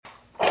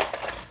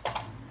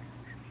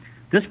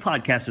This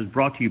podcast is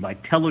brought to you by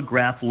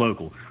Telegraph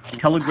Local,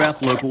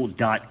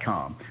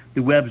 telegraphlocal.com,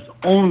 the web's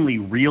only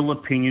real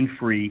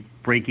opinion-free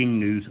breaking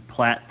news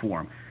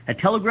platform. At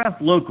Telegraph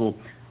Local,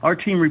 our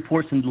team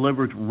reports and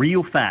delivers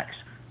real facts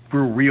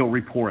for real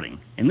reporting.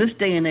 In this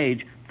day and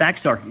age,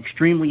 facts are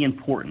extremely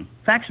important.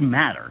 Facts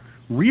matter.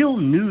 Real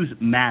news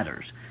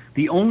matters.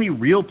 The only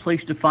real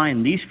place to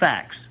find these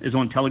facts is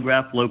on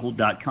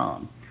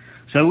telegraphlocal.com.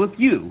 So if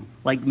you,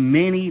 like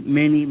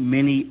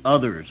many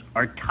others,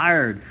 are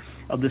tired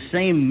of the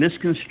same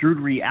misconstrued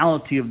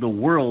reality of the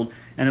world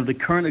and of the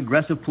current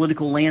aggressive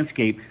political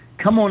landscape,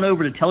 come on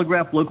over to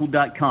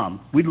telegraphlocal.com.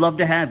 We'd love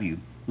to have you.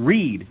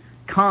 Read,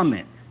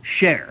 comment,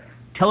 share.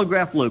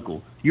 Telegraph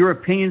Local, your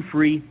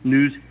opinion-free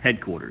news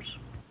headquarters.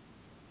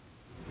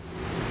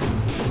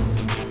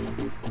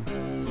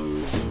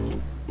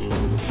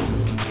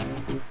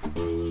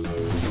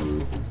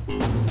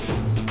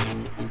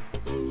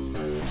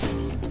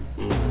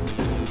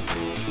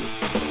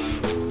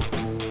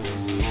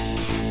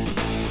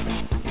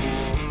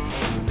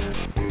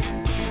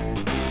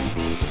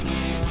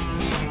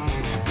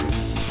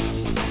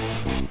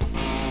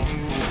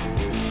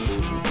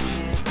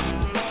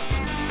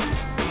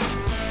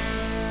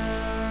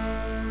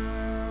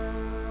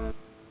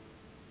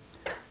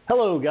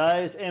 Hello,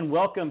 guys, and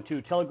welcome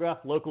to Telegraph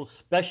Local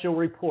Special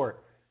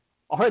Report.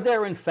 Are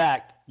there, in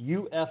fact,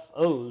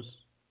 UFOs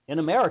in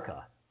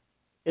America?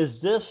 Is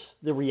this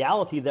the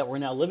reality that we're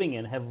now living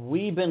in? Have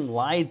we been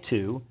lied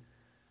to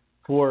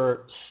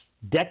for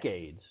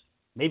decades,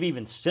 maybe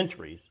even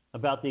centuries,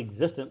 about the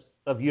existence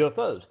of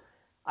UFOs?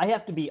 I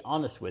have to be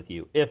honest with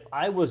you. If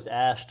I was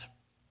asked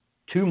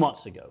 2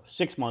 months ago,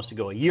 6 months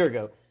ago, a year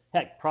ago,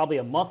 heck, probably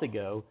a month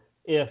ago,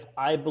 if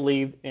I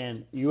believed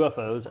in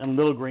UFOs and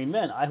little green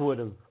men, I would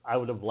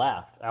have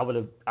laughed.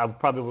 I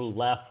probably would have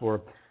laughed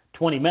for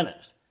 20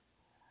 minutes.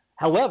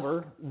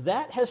 However,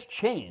 that has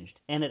changed,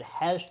 and it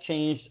has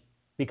changed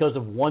because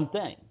of one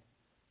thing: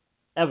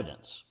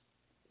 evidence.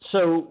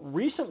 So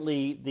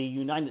recently, the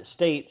United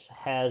States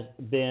has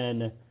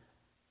been,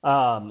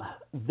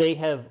 they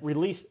have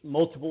released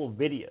multiple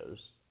videos.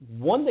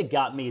 One that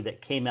got me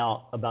that came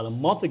out about a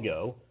month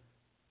ago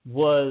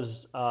was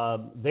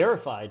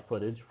verified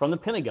footage from the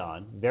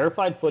Pentagon,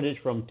 verified footage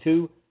from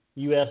 2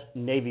 U.S.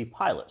 Navy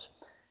pilots.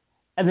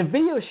 And the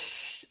video,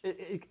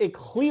 it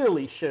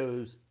clearly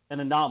shows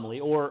an anomaly,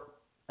 or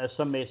as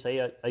some may say,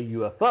 a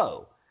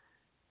UFO.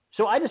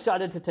 So I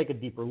decided to take a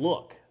deeper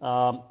look.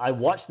 I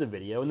watched the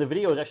video, and the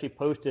video is actually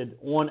posted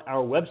on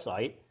our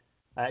website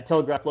at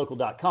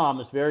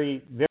telegraphlocal.com. It's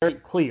very,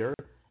 very clear.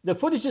 The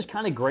footage is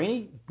kind of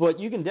grainy, but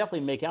you can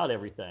definitely make out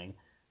everything.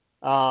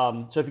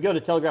 So if you go to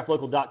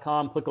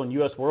telegraphlocal.com, click on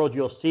U.S. World,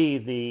 you'll see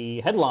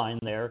the headline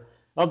there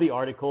of the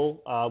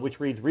article, which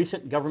reads,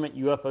 "Recent Government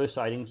UFO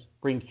Sightings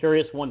Bring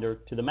Curious Wonder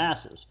to the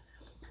Masses."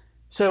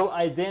 So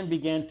I then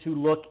began to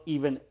look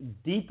even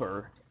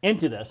deeper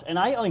into this, and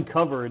I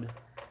uncovered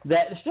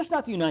that it's just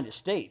not the United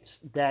States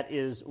that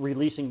is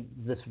releasing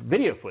this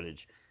video footage.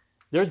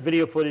 There's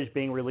video footage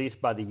being released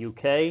by the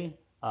UK,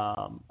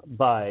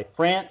 by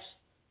France,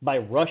 by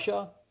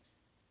Russia,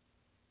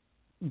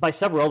 by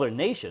several other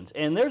nations.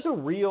 And there's a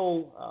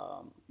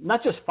real,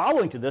 not just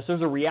following to this,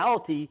 there's a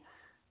reality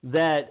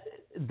that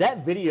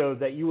that video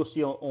that you will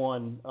see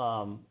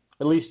on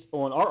at least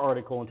on our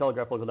article on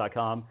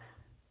telegraphlocal.com,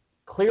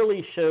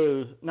 clearly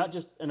shows not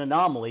just an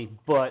anomaly,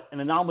 but an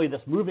anomaly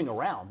that's moving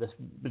around, that's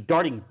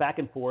darting back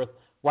and forth,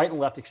 right and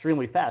left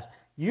extremely fast.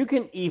 You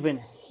can even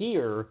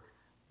hear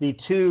the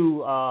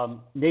 2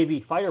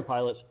 Navy fighter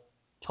pilots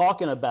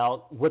talking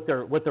about what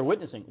they're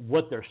witnessing,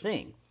 what they're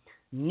seeing.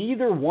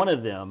 Neither one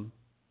of them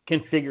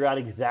can figure out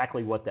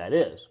exactly what that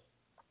is.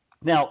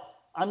 Now,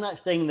 I'm not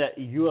saying that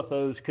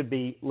UFOs could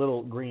be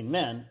little green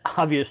men.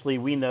 Obviously,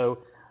 we know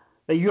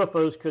that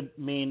UFOs could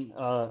mean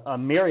a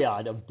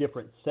myriad of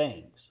different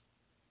things.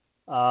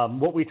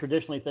 What we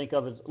traditionally think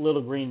of as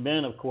little green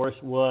men, of course,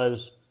 was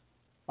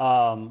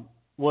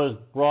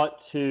brought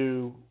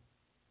to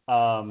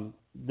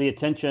the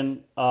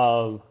attention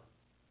of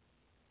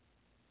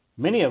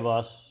many of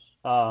us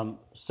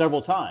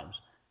several times.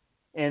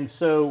 And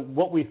so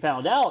what we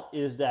found out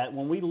is that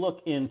when we look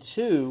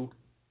into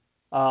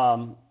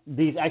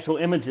these actual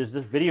images,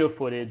 this video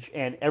footage,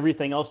 and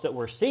everything else that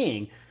we're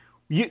seeing,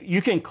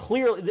 you can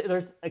clearly,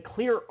 there's a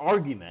clear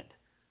argument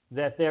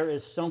that there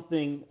is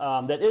something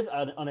that is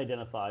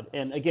unidentified.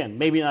 And again,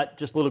 maybe not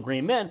just little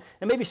green men,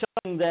 and maybe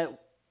something that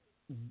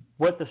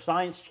what the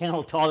Science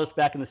Channel taught us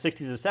back in the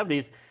 60s and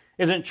 70s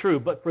isn't true.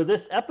 But for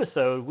this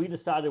episode, we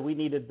decided we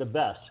needed the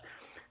best.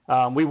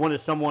 We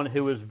wanted someone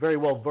who was very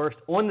well versed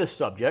on this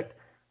subject,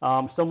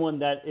 someone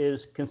that is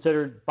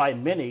considered by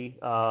many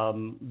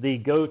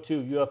the go-to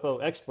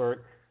UFO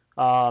expert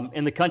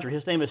in the country.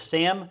 His name is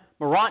Sam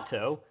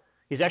Moranto.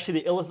 He's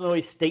actually the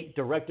Illinois State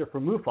Director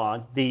for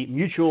MUFON, the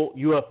Mutual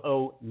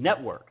UFO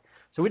Network.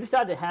 So we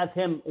decided to have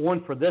him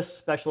on for this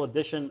special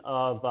edition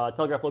of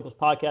Telegraph Local's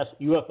podcast,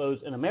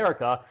 UFOs in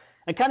America,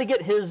 and kind of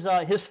get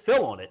his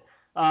fill on it.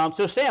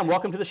 So Sam,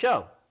 welcome to the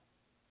show.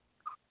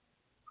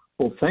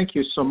 Well, thank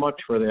you so much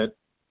for that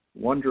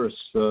wondrous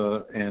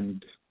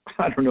and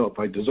I don't know if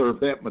I deserve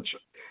that much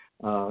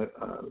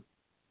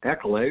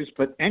accolades,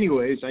 but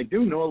anyways, I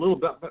do know a little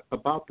bit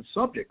about the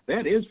subject.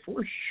 That is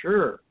for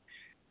sure.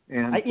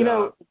 And I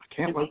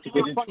can't wait to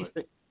get into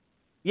it.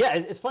 Yeah,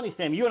 it's funny,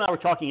 Sam. You and I were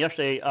talking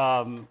yesterday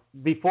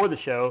before the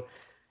show,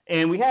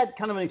 and we had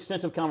kind of an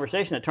extensive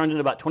conversation that turned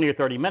into about 20 or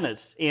 30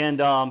 minutes.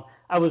 And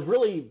I was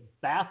really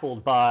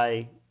baffled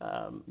by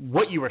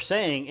what you were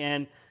saying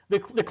and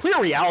the clear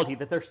reality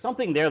that there's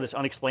something there that's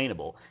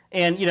unexplainable.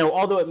 And,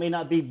 although it may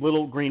not be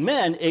little green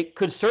men, it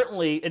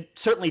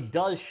certainly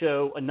does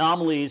show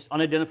anomalies,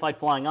 unidentified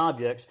flying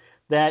objects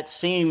that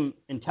seem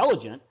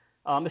intelligent,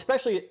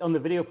 especially on the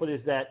video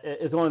footage that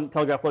is on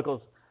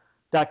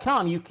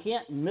TelegraphLocals.com. You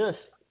can't miss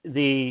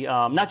the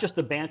not just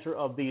the banter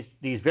of these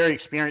very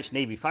experienced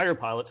Navy fighter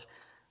pilots,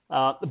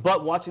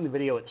 but watching the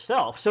video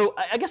itself. So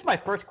I guess my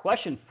first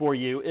question for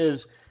you is,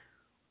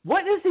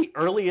 what is the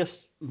earliest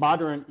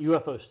modern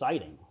UFO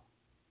sighting?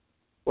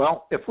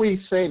 Well, if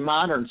we say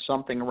modern,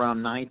 something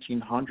around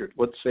 1900,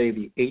 let's say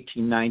the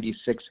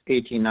 1896,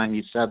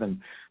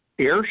 1897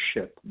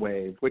 airship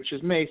wave, which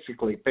is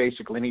basically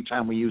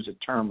anytime we use a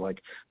term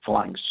like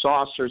flying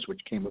saucers,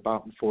 which came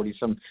about in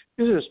 47,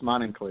 these are just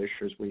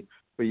nomenclatures we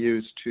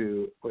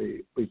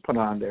put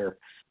on there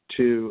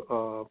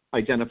to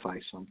identify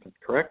something,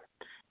 correct?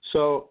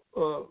 So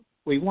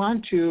we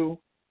want to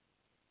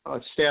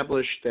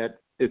establish that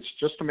it's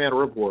just a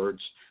matter of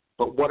words,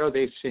 but what are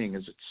they seeing?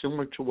 Is it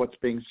similar to what's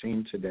being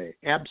seen today?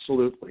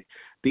 Absolutely.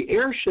 The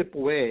airship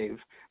wave,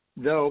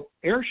 though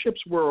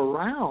airships were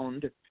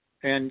around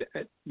and,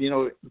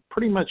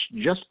 pretty much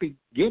just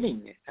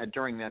beginning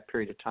during that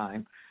period of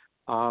time,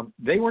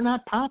 they were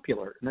not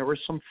popular. And there were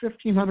some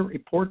 1,500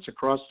 reports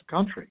across the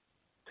country.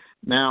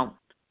 Now,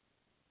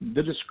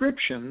 the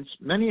descriptions,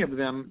 many of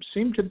them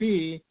seem to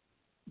be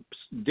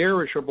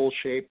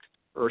dirigible-shaped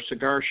or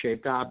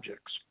cigar-shaped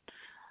objects.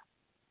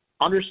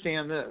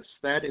 Understand this,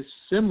 that is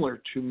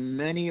similar to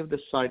many of the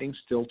sightings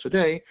still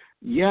today,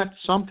 yet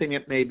something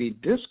that may be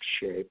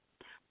disc-shaped,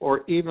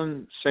 or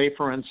even, say,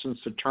 for instance,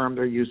 the term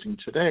they're using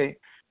today,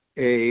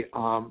 a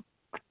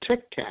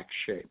tic-tac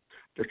shape.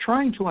 They're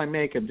trying to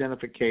make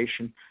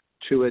identification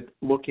to it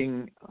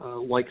looking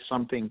like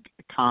something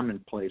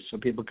commonplace so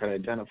people could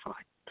identify.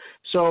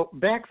 So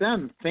back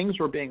then, things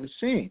were being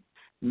seen,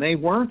 and they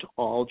weren't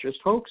all just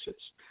hoaxes.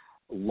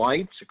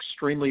 Lights,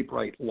 extremely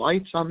bright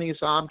lights on these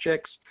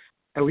objects,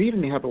 and we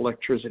didn't have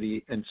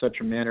electricity in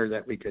such a manner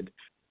that we could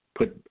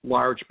put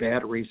large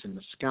batteries in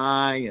the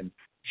sky and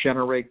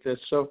generate this.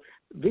 So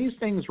these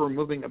things were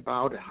moving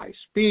about at high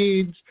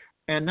speeds,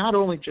 and not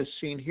only just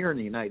seen here in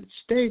the United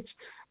States,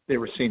 they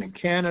were seen in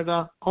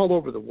Canada, all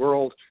over the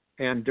world,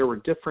 and there were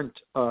different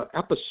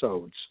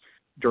episodes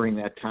during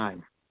that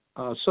time.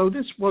 So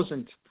this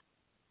wasn't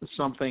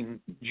something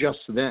just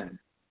then.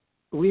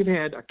 We've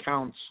had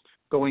accounts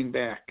going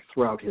back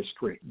throughout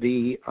history.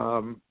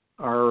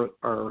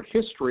 Our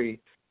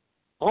history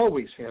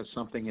always has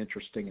something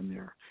interesting in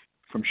there,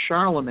 from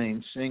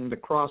Charlemagne seeing the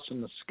cross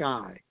in the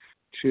sky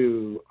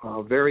to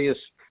various.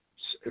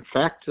 In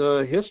fact,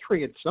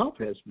 history itself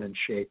has been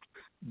shaped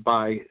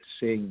by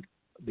seeing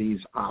these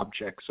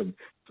objects and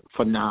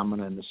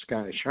phenomena in the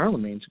sky.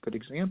 Charlemagne's a good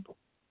example.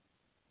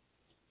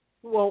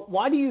 Well,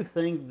 why do you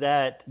think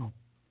that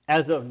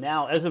as of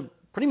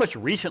pretty much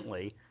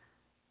recently,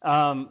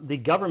 the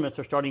governments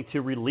are starting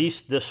to release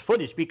this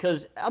footage? Because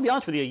I'll be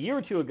honest with you, a year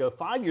or two ago,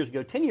 5 years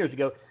ago, 10 years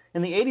ago,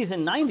 in the 80s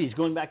and 90s,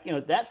 going back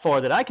that far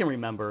that I can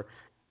remember,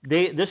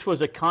 this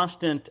was a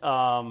constant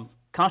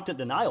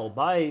denial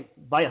by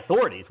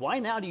authorities. Why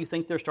now do you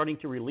think they're starting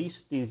to release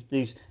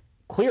these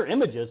clear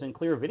images and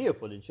clear video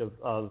footage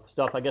of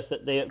stuff, I guess,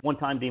 that they at one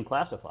time deemed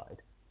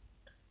classified?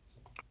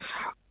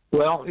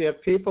 Well, you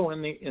have people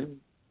in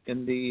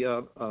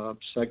the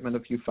segment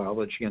of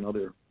ufology and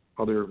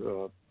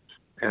other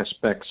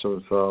aspects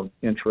of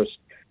interest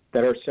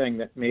that are saying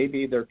that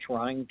maybe they're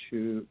trying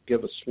to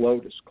give a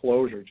slow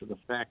disclosure to the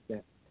fact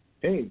that,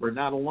 hey, we're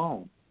not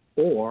alone.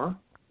 Or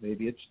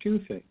maybe it's two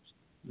things.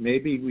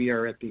 Maybe we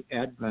are at the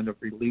advent of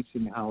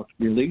releasing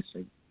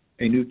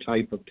a new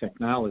type of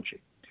technology.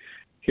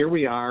 Here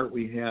we are,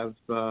 we have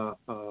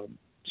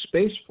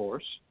Space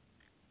Force,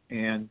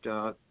 and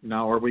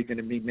now are we going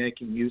to be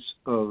making use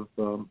of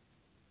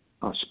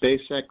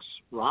SpaceX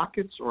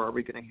rockets, or are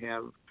we going to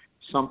have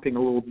something a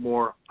little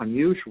more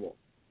unusual,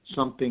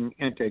 something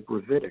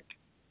anti-gravitic,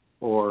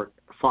 or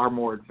far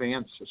more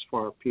advanced as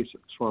far as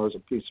a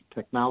piece of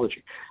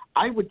technology?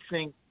 I would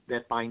think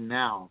that by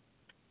now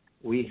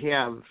we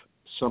have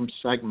some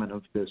segment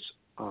of this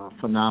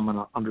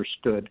phenomena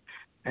understood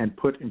and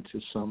put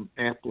into some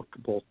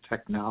applicable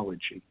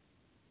technology.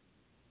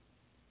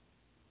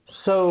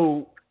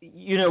 So,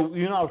 you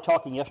and I were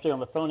talking yesterday on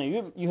the phone,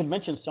 and you had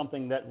mentioned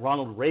something that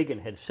Ronald Reagan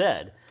had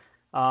said,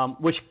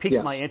 which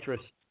piqued my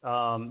interest,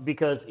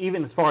 because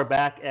even as far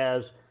back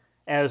as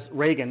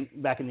Reagan,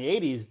 back in the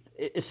 80s,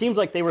 it seems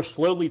like they were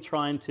slowly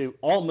trying to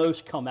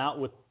almost come out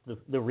with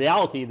the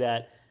reality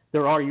that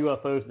there are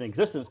UFOs in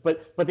existence,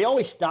 but they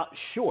always stopped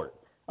short.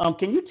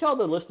 Can you tell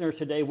the listeners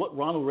today what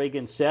Ronald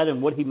Reagan said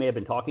and what he may have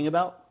been talking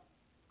about?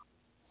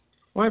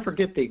 Well, I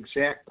forget the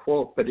exact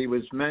quote, but he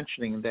was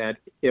mentioning that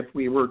if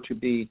we were to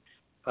be,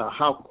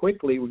 how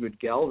quickly we would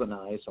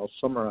galvanize, I'll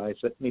summarize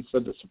it, and he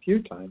said this a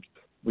few times,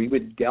 we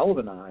would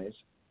galvanize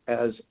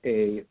as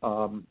a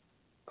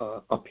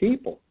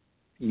people,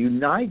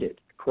 united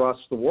across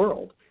the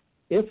world,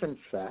 if in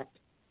fact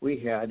we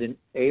had an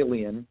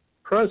alien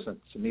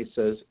presence. And he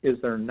says, is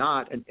there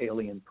not an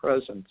alien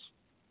presence?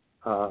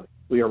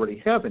 We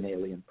already have an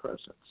alien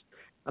presence.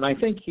 And I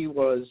think it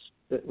was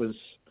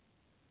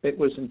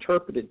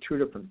interpreted two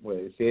different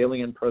ways. The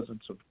alien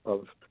presence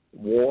of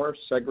war,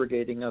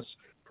 segregating us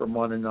from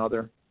one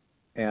another,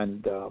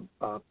 and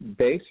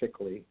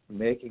basically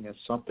making us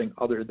something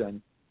other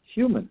than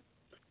human,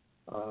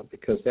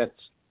 because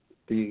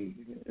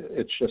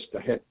it's just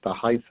the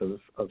height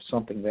of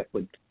something that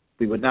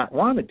we would not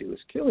want to do, is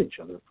kill each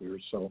other if we were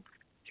so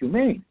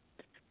humane.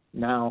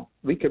 Now,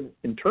 we could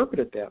interpret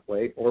it that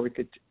way, or we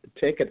could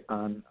take it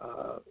on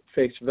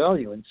face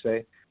value and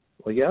say,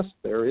 well, yes,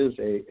 there is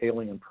a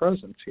alien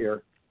presence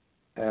here,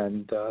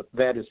 and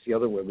that is the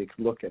other way we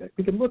could look at it.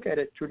 We can look at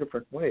it two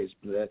different ways,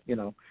 but that,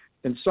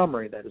 in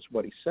summary, that is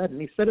what he said,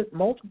 and he said it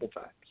multiple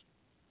times.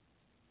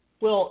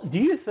 Well, do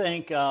you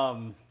think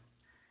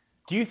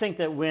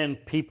that when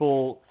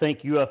people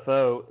think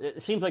UFO,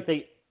 it seems like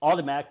they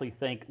automatically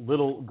think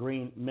little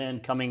green men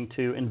coming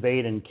to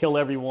invade and kill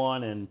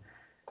everyone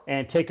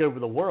and take over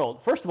the world?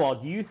 First of all,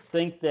 do you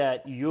think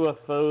that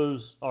UFOs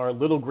are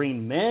little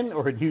green men,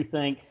 or do you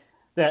think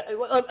that,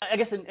 I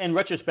guess in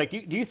retrospect,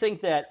 do you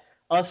think that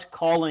us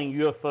calling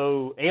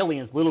UFO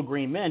aliens little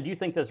green men, do you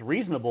think that's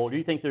reasonable? Or do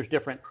you think there's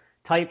different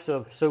types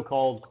of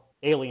so-called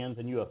aliens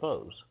and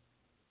UFOs?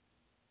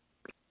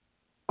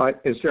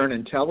 Is there an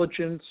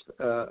intelligence,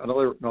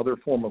 another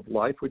form of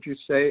life, would you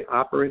say,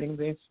 operating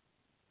these?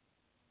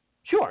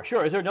 Sure.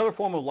 Is there another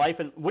form of life,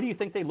 and what do you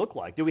think they look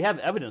like? Do we have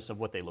evidence of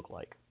what they look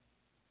like?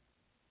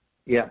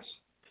 Yes.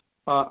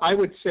 I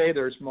would say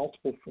there's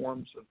multiple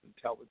forms of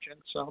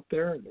intelligence out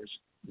there. There's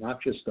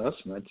not just us,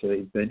 and I'd say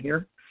they've been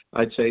here.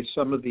 I'd say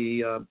some of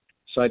the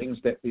sightings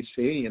that we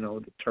see,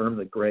 the term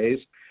the grays,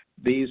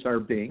 these are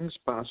beings,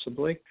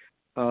 possibly.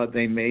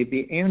 They may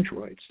be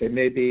androids. They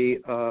may be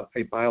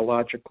a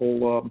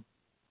biological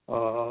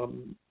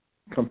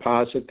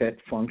composite that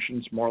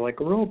functions more like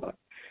a robot.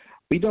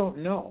 We don't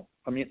know.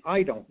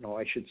 I don't know,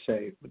 I should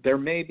say. But there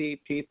may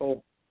be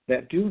people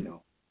that do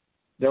know.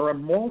 There are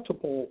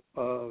multiple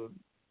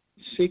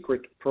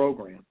secret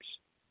programs.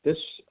 This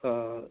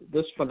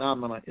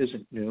phenomenon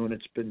isn't new, and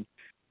it's been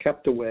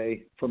kept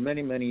away for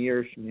many, many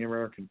years from the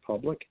American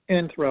public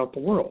and throughout the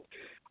world.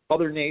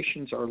 Other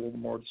nations are a little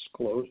more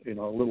disclosed, a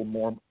little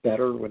more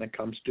better when it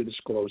comes to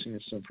disclosing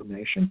this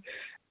information.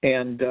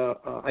 And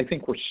I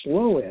think we're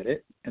slow at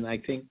it, and I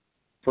think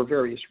for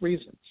various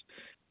reasons.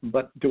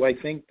 But do I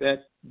think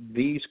that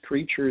these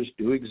creatures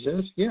do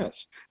exist? Yes.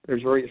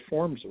 There's various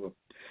forms of them.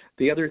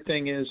 The other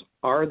thing is,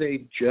 are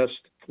they just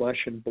flesh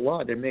and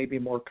blood? It may be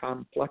more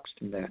complex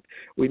than that.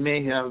 We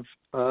may have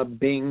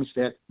beings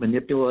that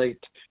manipulate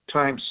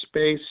time,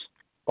 space,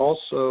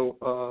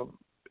 also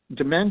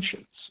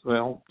dimensions.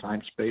 Well,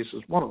 time, space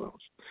is one of those.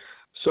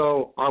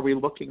 So are we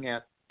looking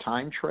at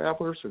time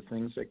travelers or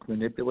things that can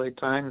manipulate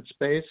time and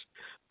space?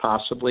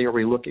 Possibly. Are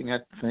we looking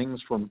at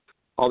things from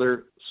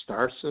other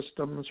star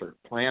systems or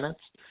planets?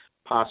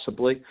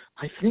 Possibly.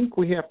 I think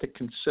we have to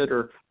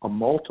consider a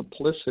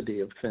multiplicity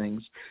of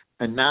things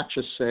and not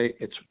just say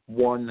it's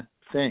one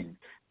thing.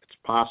 It's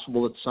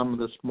possible that some of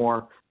this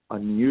more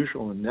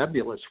unusual and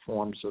nebulous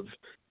forms of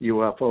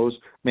UFOs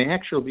may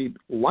actually be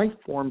life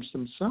forms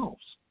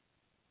themselves.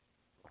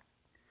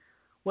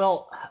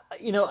 Well,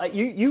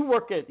 you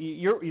work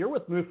you're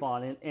with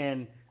MUFON,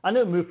 and I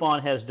know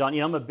MUFON has done.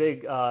 I'm a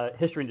big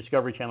History and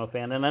Discovery Channel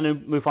fan, and I know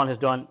MUFON has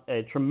done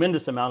a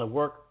tremendous amount of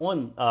work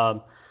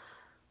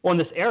on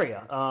this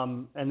area,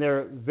 and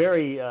they're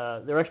very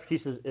their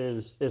expertise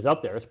is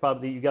up there. It's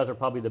probably, you guys are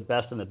probably the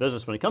best in the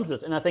business when it comes to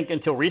this. And I think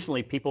until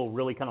recently, people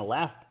really kind of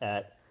laughed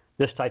at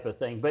this type of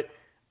thing. But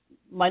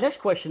my next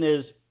question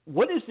is,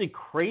 what is the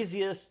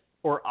craziest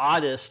or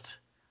oddest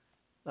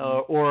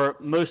or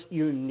most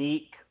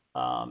unique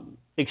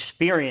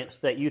experience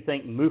that you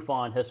think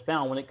MUFON has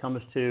found when it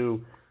comes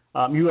to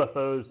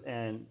UFOs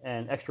and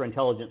extra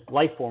intelligent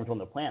life forms on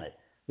the planet?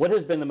 What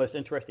has been the most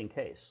interesting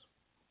case?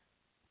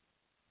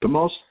 The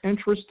most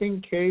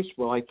interesting case,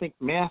 well, I think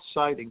mass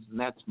sightings, and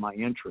that's my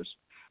interest.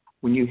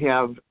 When you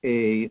have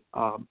a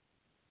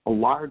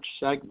large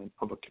segment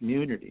of a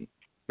community,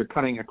 they're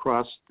cutting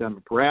across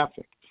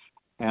demographic,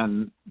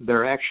 and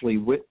they're actually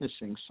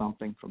witnessing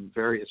something from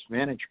various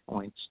vantage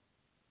points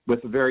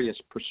with various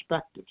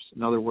perspectives.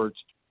 In other words,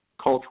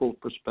 cultural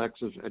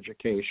perspectives,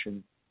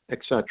 education,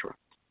 etc.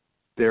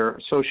 Their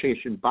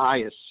association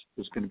bias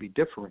is going to be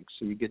differing,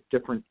 so you get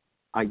different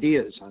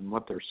ideas on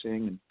what they're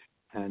seeing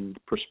and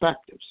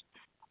perspectives.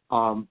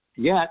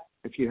 Yet,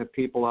 if you have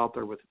people out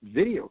there with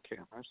video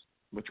cameras,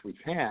 which we've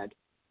had,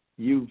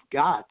 you've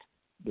got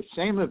the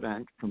same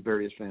event from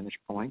various vantage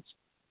points,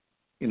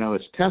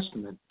 as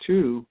testament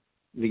to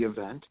the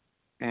event,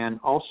 and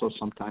also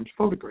sometimes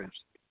photographs.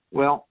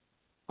 Well,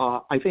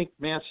 I think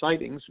mass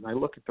sightings, and I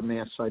look at the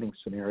mass sighting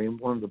scenario,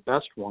 one of the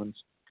best ones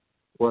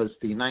was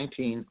the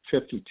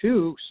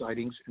 1952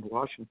 sightings in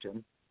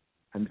Washington,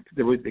 and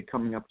they would be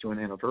coming up to an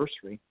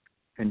anniversary.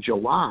 In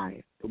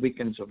July, the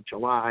weekends of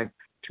July,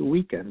 2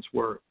 weekends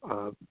where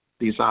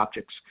these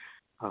objects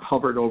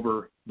hovered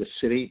over the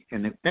city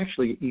and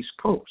actually East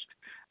Coast,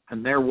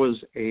 and there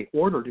was a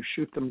order to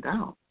shoot them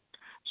down.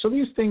 So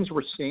these things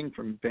were seen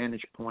from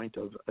vantage point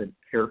of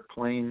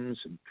airplanes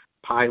and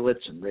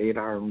pilots and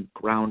radar and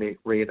ground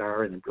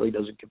radar, and it really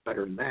doesn't get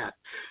better than that.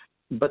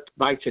 But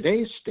by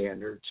today's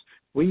standards,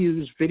 we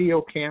use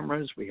video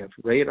cameras, we have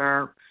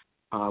radar,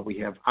 we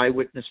have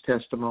eyewitness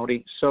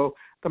testimony. So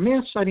the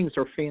mass sightings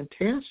are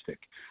fantastic.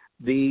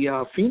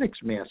 The Phoenix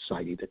mass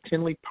sighting, the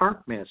Tinley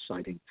Park mass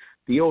sighting,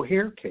 the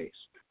O'Hare case,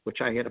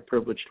 which I had a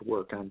privilege to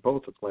work on,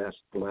 both of the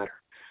latter.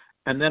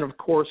 And then, of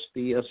course,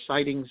 the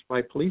sightings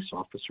by police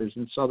officers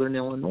in southern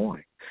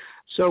Illinois.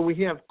 So we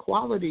have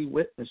quality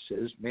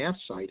witnesses, mass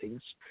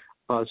sightings.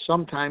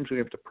 Sometimes we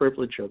have the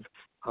privilege of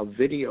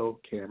video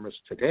cameras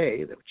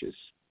today, which is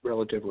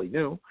relatively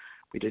new.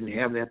 We didn't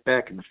have that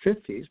back in the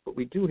 50s, but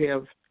we do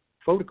have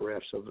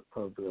photographs of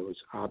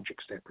those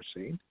objects that we're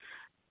seeing.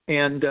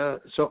 And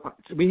so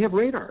we have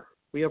radar.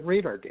 We have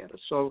radar data.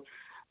 So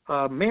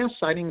mass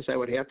sightings, I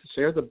would have to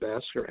say, are the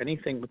best for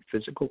anything with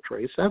physical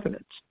trace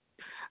evidence.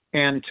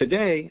 And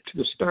today, to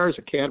the STARS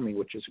Academy,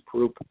 which is a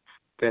group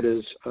that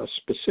is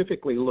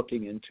specifically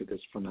looking into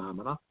this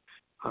phenomena,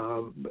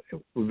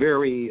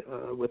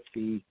 with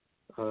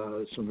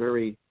some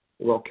very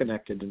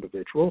well-connected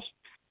individuals,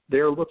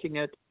 they're looking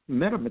at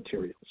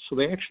metamaterials. So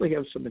they actually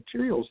have some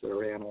materials that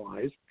are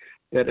analyzed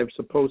that have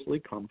supposedly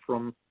come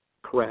from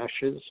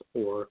crashes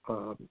or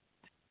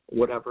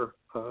whatever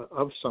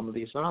of some of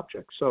these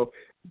objects. So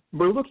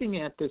we're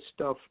looking at this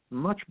stuff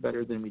much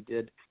better than we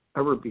did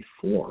ever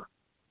before.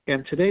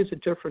 And today's a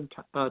different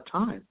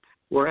time.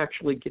 We're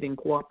actually getting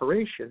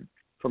cooperation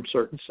from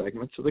certain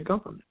segments of the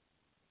government.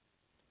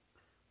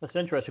 That's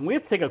interesting. We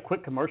have to take a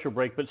quick commercial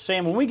break, but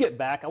Sam, when we get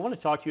back, I want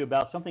to talk to you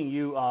about something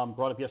you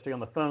brought up yesterday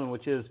on the phone,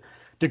 which is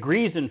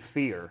degrees in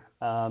fear.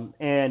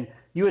 And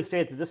you had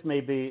said that this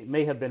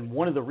may have been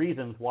one of the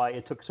reasons why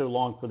it took so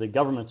long for the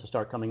government to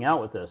start coming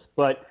out with this.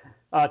 But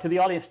to the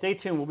audience, stay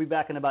tuned. We'll be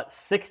back in about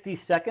 60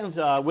 seconds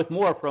with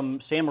more from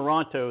Sam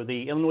Moranto,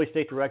 the Illinois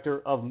State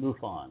Director of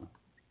MUFON.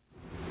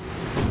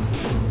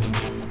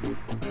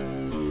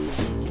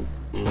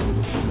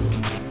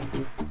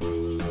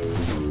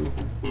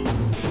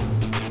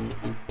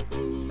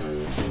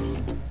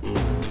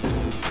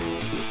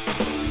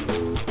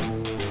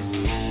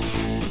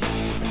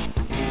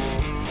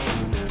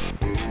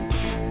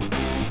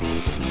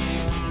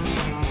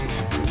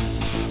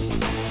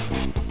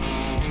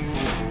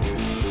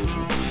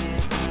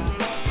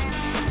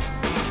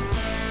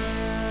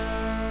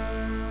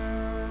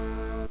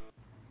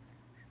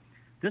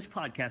 This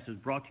podcast is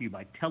brought to you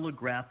by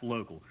Telegraph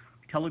Local,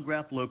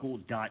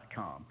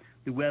 telegraphlocal.com,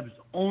 the web's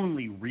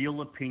only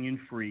real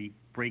opinion-free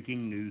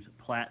breaking news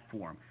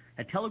platform.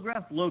 At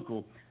Telegraph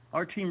Local,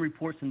 our team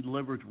reports and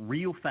delivers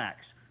real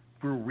facts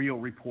for real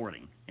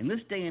reporting. In this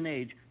day and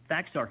age,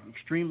 facts are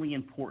extremely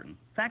important.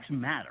 Facts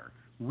matter.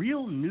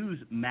 Real news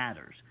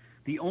matters.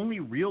 The only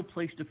real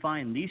place to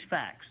find these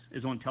facts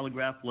is on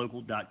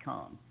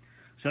telegraphlocal.com.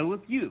 So if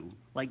you,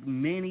 like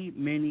many,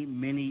 many,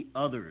 many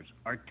others,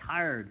 are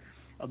tired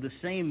of the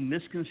same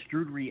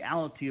misconstrued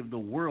reality of the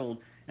world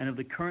and of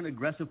the current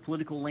aggressive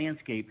political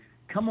landscape,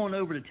 come on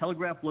over to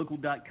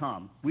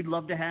telegraphlocal.com. We'd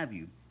love to have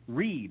you.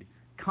 Read,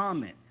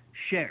 comment,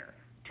 share.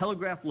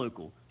 Telegraph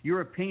Local,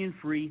 your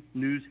opinion-free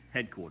news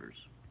headquarters.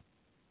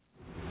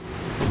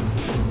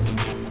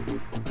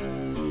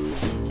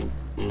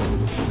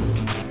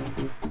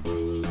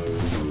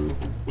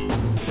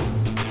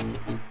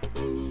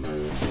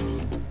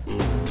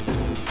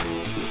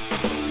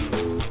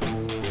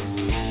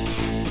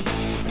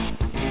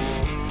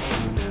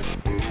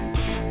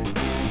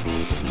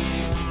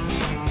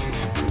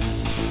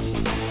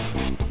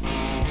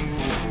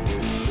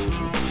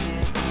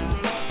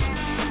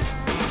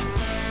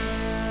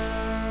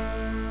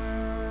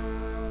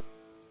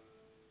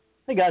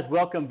 Hey guys,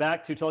 welcome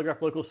back to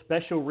Telegraph Local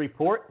Special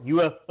Report,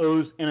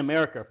 UFOs in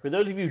America. For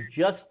those of you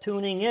just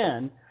tuning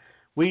in,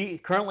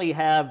 we currently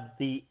have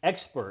the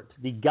expert,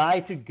 the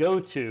guy to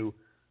go to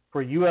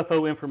for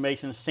UFO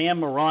information,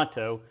 Sam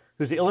Moranto,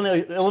 who's the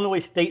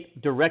Illinois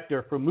State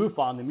Director for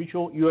MUFON, the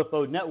Mutual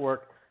UFO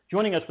Network,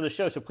 joining us for the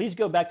show. So please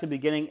go back to the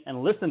beginning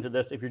and listen to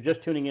this if you're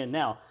just tuning in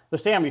now. So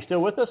Sam, are you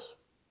still with us?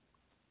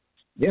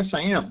 Yes,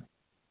 I am.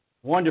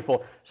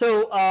 Wonderful.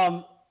 So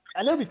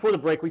I know before the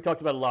break we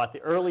talked about a lot, the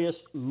earliest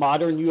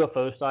modern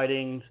UFO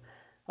sightings.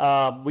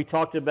 We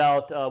talked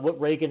about what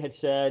Reagan had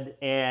said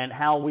and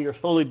how we are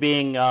slowly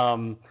being,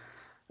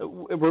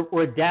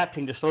 we're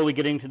adapting to slowly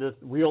getting to this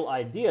real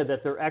idea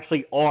that there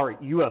actually are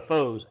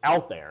UFOs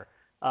out there,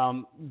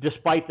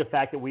 despite the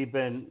fact that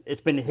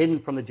it's been hidden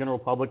from the general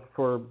public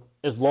for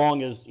as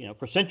long as,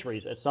 for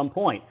centuries at some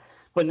point.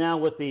 But now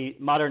with the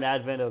modern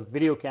advent of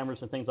video cameras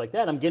and things like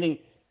that, I'm getting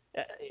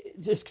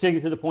just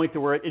taking to the point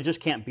to where it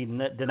just can't be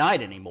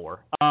denied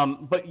anymore.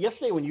 But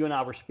yesterday when you and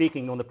I were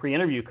speaking on the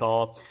pre-interview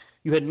call,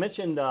 you had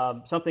mentioned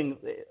something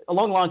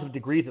along the lines of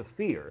degrees of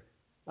fear.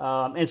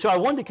 And so I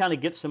wanted to kind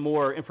of get some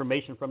more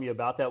information from you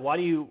about that. Why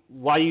do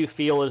you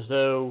feel as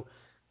though,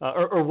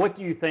 or what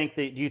do you think?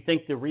 Do you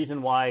think the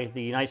reason why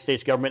the United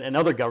States government and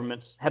other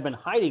governments have been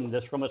hiding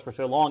this from us for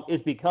so long is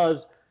because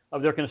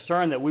of their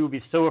concern that we would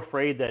be so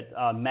afraid that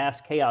mass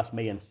chaos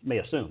may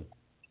assume?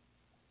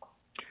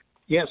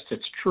 Yes,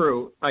 it's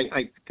true.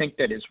 I think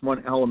that is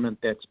one element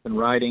that's been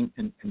riding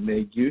and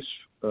made use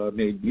of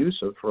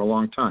for a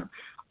long time.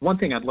 One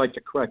thing I'd like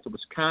to correct, it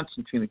was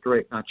Constantine the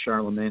Great, not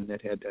Charlemagne,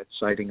 that had that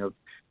sighting of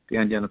the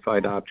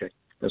unidentified object.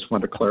 Just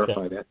wanted to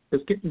clarify that.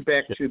 Just getting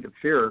back to the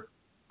fear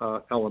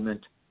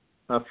element,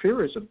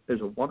 fear is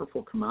a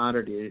wonderful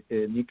commodity,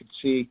 and you can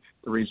see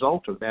the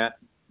result of that.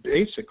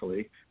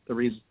 Basically,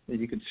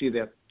 you can see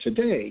that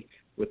today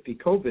with the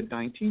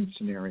COVID-19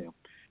 scenario,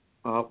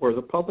 where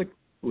the public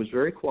was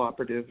very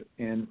cooperative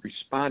and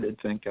responded,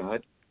 thank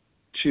God,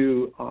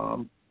 to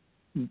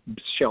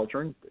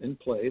sheltering in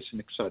place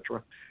and et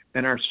cetera,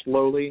 and are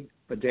slowly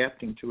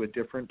adapting to a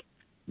different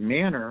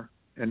manner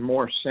and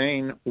more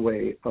sane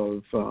way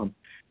of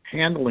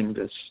handling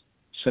this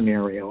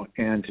scenario,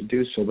 and to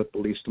do so with the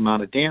least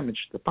amount of damage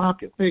to the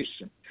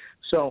population.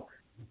 So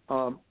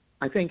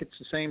I think it's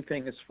the same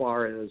thing as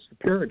far as the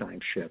paradigm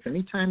shift.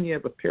 Anytime you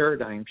have a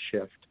paradigm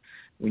shift,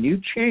 when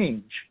you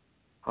change,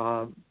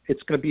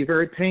 it's going to be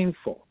very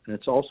painful, and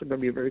it's also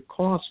going to be very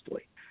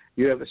costly.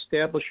 You have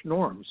established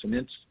norms and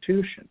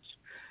institutions.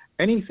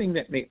 Anything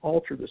that may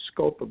alter the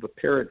scope of a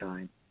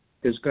paradigm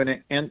is going to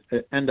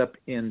end up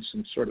in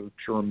some sort of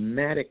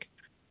dramatic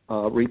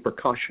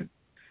repercussion.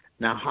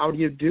 Now, how do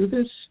you do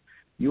this?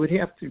 You would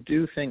have to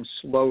do things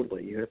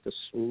slowly. You have to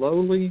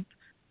slowly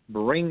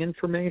bring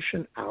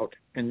information out,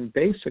 and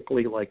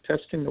basically like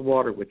testing the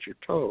water with your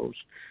toes,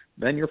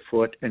 then your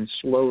foot, and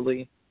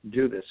slowly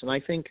do this. And I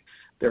think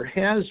there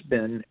has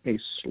been a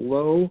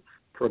slow,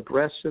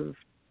 progressive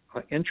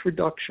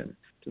introduction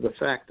to the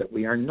fact that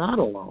we are not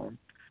alone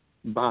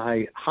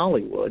by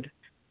Hollywood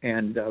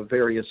and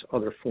various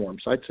other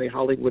forms. I'd say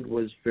Hollywood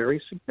was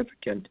very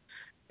significant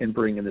in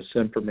bringing this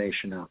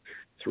information out.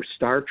 Through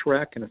Star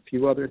Trek and a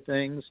few other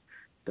things,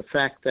 the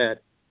fact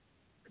that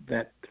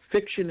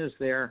fiction is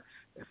there,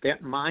 if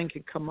that mind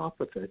can come up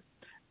with it,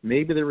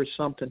 maybe there is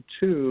something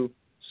to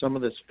some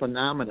of this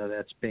phenomena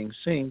that's being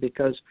seen,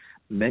 because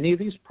many of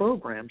these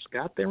programs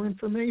got their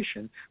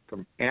information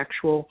from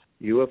actual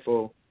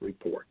UFO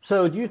reports.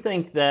 So do you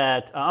think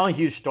that, I'm a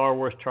huge Star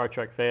Wars, Star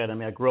Trek fan. I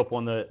mean, I grew up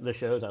on the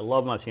shows. I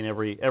love them. I've seen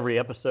every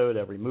episode,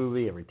 every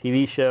movie, every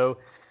TV show.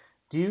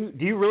 Do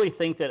you really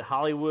think that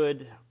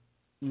Hollywood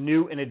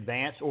knew in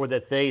advance, or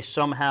that they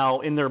somehow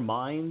in their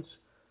minds,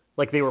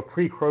 like they were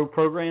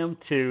pre-programmed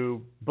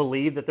to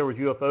believe that there was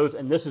UFOs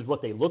and this is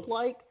what they look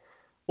like?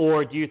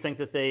 Or do you think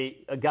that they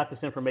got this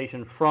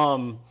information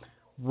from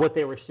what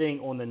they were seeing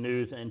on the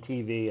news and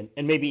TV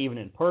and maybe even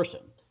in person?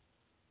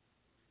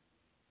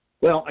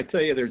 Well, I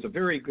tell you, there's a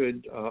very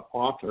good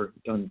author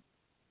done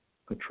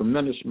a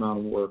tremendous amount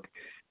of work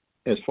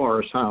as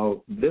far as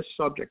how this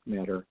subject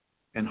matter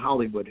and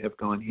Hollywood have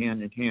gone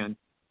hand in hand,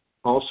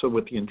 also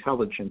with the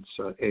intelligence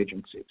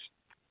agencies.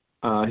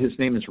 His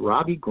name is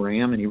Robbie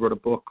Graham, and he wrote a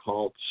book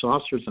called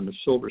Saucers on the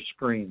Silver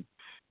Screen.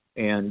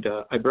 And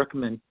I'd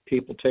recommend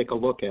people take a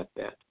look at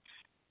that.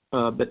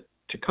 But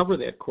to cover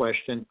that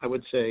question, I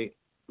would say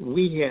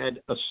we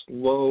had a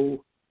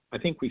slow, I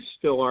think we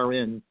still are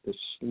in the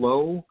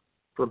slow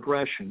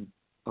progression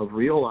of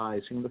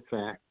realizing the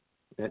fact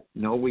that,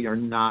 no, we are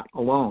not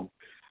alone.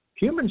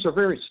 Humans are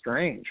very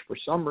strange. For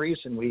some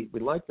reason, we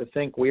like to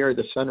think we are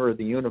the center of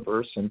the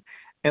universe, and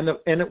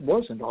it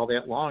wasn't all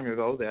that long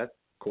ago that,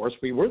 of course,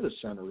 we were the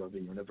center of the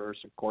universe,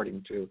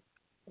 according to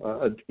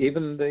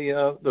even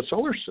the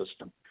solar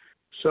system.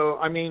 So,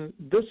 I mean,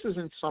 this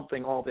isn't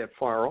something all that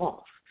far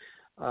off.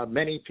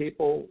 Many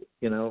people,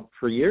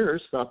 for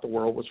years thought the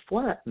world was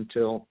flat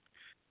until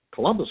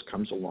Columbus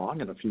comes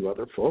along and a few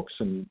other folks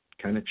and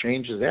kind of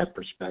changes that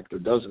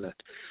perspective, doesn't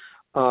it?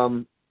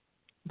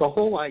 The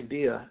whole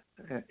idea,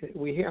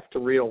 we have to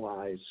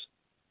realize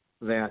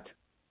that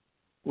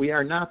we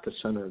are not the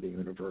center of the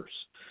universe,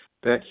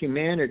 that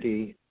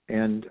humanity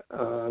and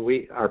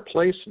our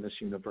place in this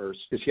universe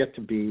is yet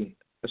to be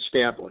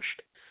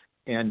established.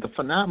 And the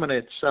phenomena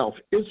itself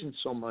isn't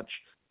so much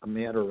a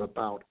matter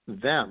about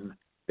them.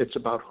 It's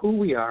about who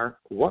we are,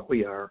 what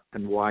we are,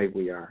 and why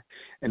we are.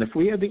 And if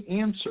we had the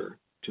answer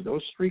to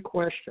those three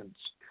questions,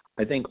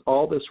 I think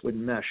all this would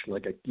mesh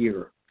like a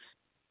gear,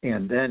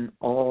 and then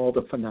all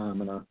the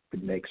phenomena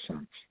would make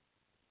sense.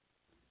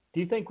 Do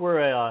you think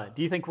we're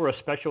a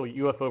special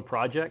UFO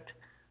project?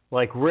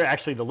 Like we're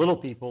actually the little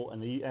people,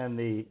 and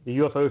the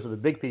UFOs are the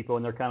big people,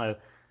 and they're kind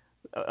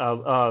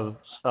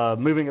of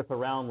moving us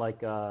around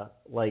like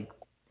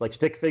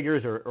stick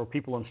figures or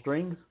people on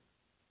strings?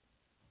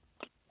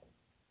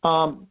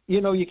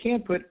 You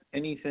can't put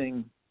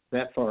anything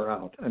that far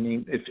out. I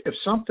mean, if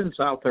something's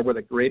out there with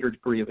a greater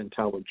degree of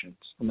intelligence,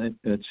 and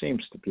it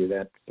seems to be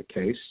that the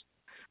case,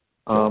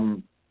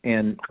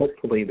 and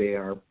hopefully they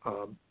are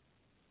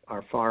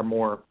far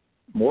more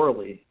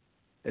morally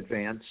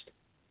advanced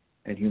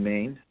and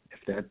humane, if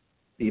that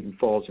even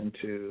falls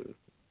into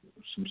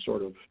some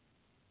sort of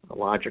a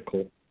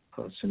logical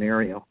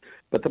scenario.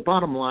 But the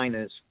bottom line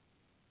is,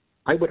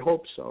 I would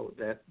hope so,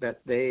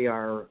 that they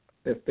are,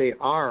 if they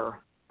are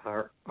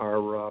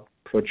our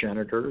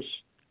progenitors,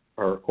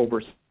 or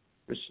overseers,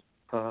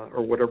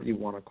 or whatever you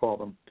want to call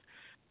them,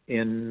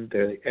 in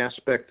the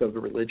aspect of the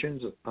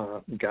religions,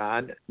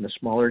 God and the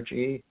smaller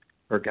g,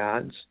 or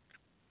gods.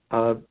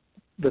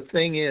 The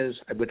thing is,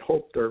 I would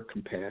hope they're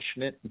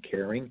compassionate and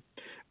caring.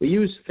 We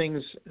use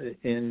things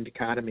in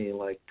dichotomy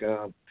like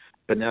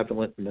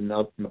benevolent and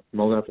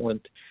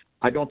malevolent.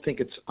 I don't think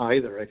it's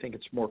either. I think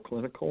it's more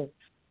clinical.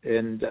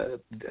 And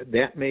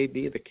that may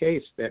be the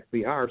case, that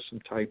we are some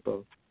type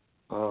of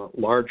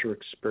larger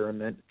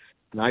experiment.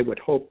 And I would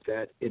hope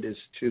that it is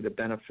to the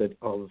benefit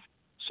of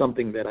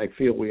something that I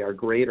feel we are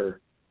greater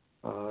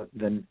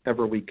than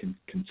ever we can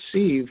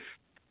conceive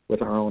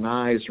with our own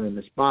eyes or in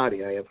this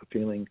body. I have a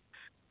feeling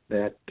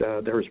that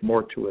there is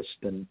more to us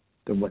than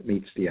what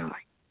meets the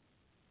eye.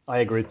 I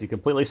agree with you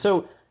completely.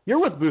 So you're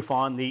with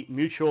MUFON, the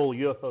Mutual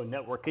UFO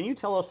Network. Can you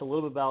tell us a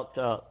little bit about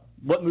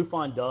what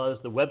MUFON does,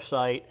 the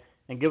website,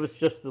 and give us,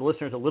 just the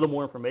listeners, a little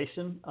more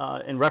information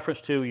in reference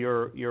to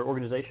your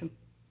organization?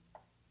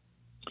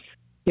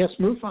 Yes,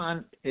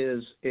 MUFON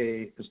is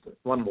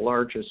one of the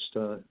largest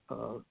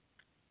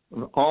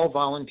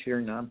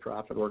all-volunteer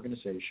nonprofit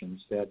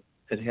organizations that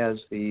it has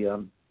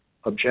the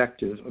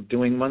objective of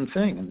doing one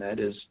thing, and that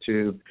is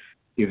to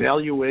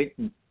evaluate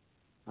and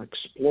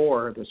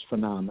explore this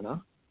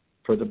phenomena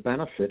for the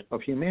benefit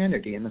of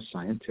humanity in a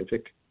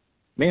scientific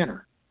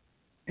manner.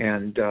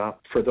 And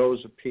for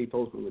those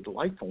people who would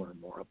like to learn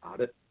more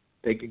about it,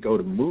 they could go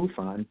to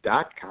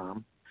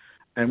MUFON.com,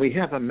 and we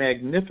have a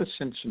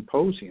magnificent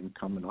symposium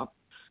coming up.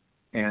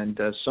 And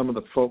some of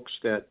the folks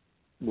that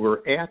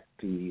were at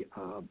the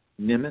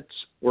Nimitz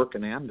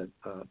working on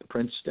the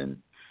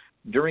Princeton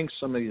during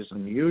some of these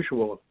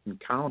unusual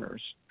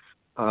encounters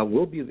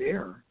will be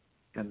there,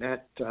 and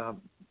that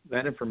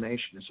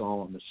information is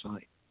all on the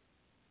site.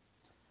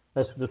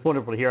 That's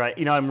wonderful to hear.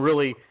 I'm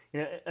really,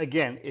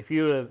 again, if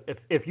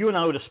you and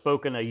I would have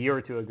spoken a year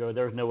or two ago,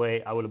 there's no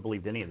way I would have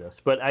believed any of this.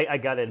 But I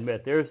got to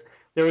admit, there's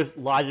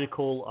some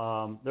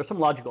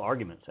logical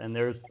arguments, and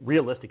there's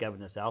realistic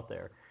evidence out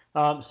there.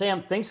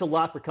 Sam, thanks a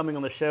lot for coming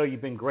on the show.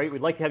 You've been great. We'd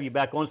like to have you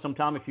back on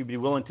sometime if you'd be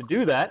willing to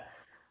do that.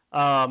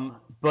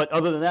 But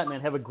other than that,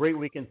 man, have a great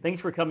weekend.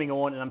 Thanks for coming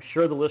on, and I'm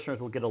sure the listeners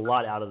will get a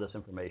lot out of this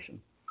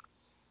information.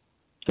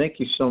 Thank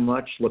you so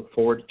much. Look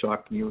forward to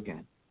talking to you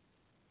again.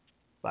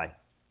 Bye.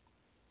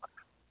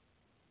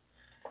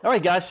 All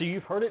right, guys, so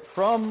you've heard it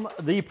from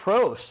the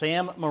pro,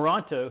 Sam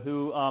Moranto,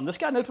 who this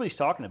guy knows what he's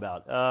talking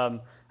about.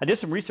 I did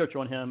some research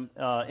on him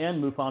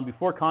and MUFON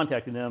before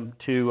contacting them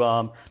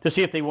to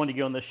see if they wanted to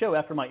get on the show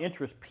after my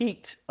interest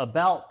peaked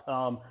about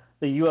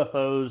the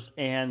UFOs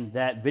and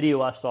that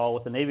video I saw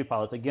with the Navy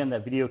pilots. Again,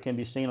 that video can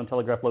be seen on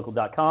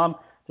telegraphlocal.com.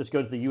 Just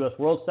go to the U.S.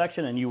 World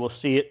section, and you will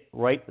see it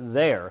right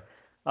there.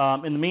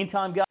 In the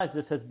meantime, guys,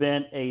 this has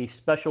been a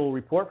special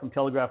report from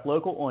Telegraph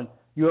Local on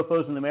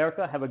UFOs in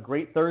America. Have a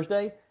great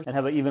Thursday, and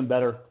have an even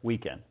better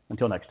weekend.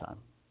 Until next time.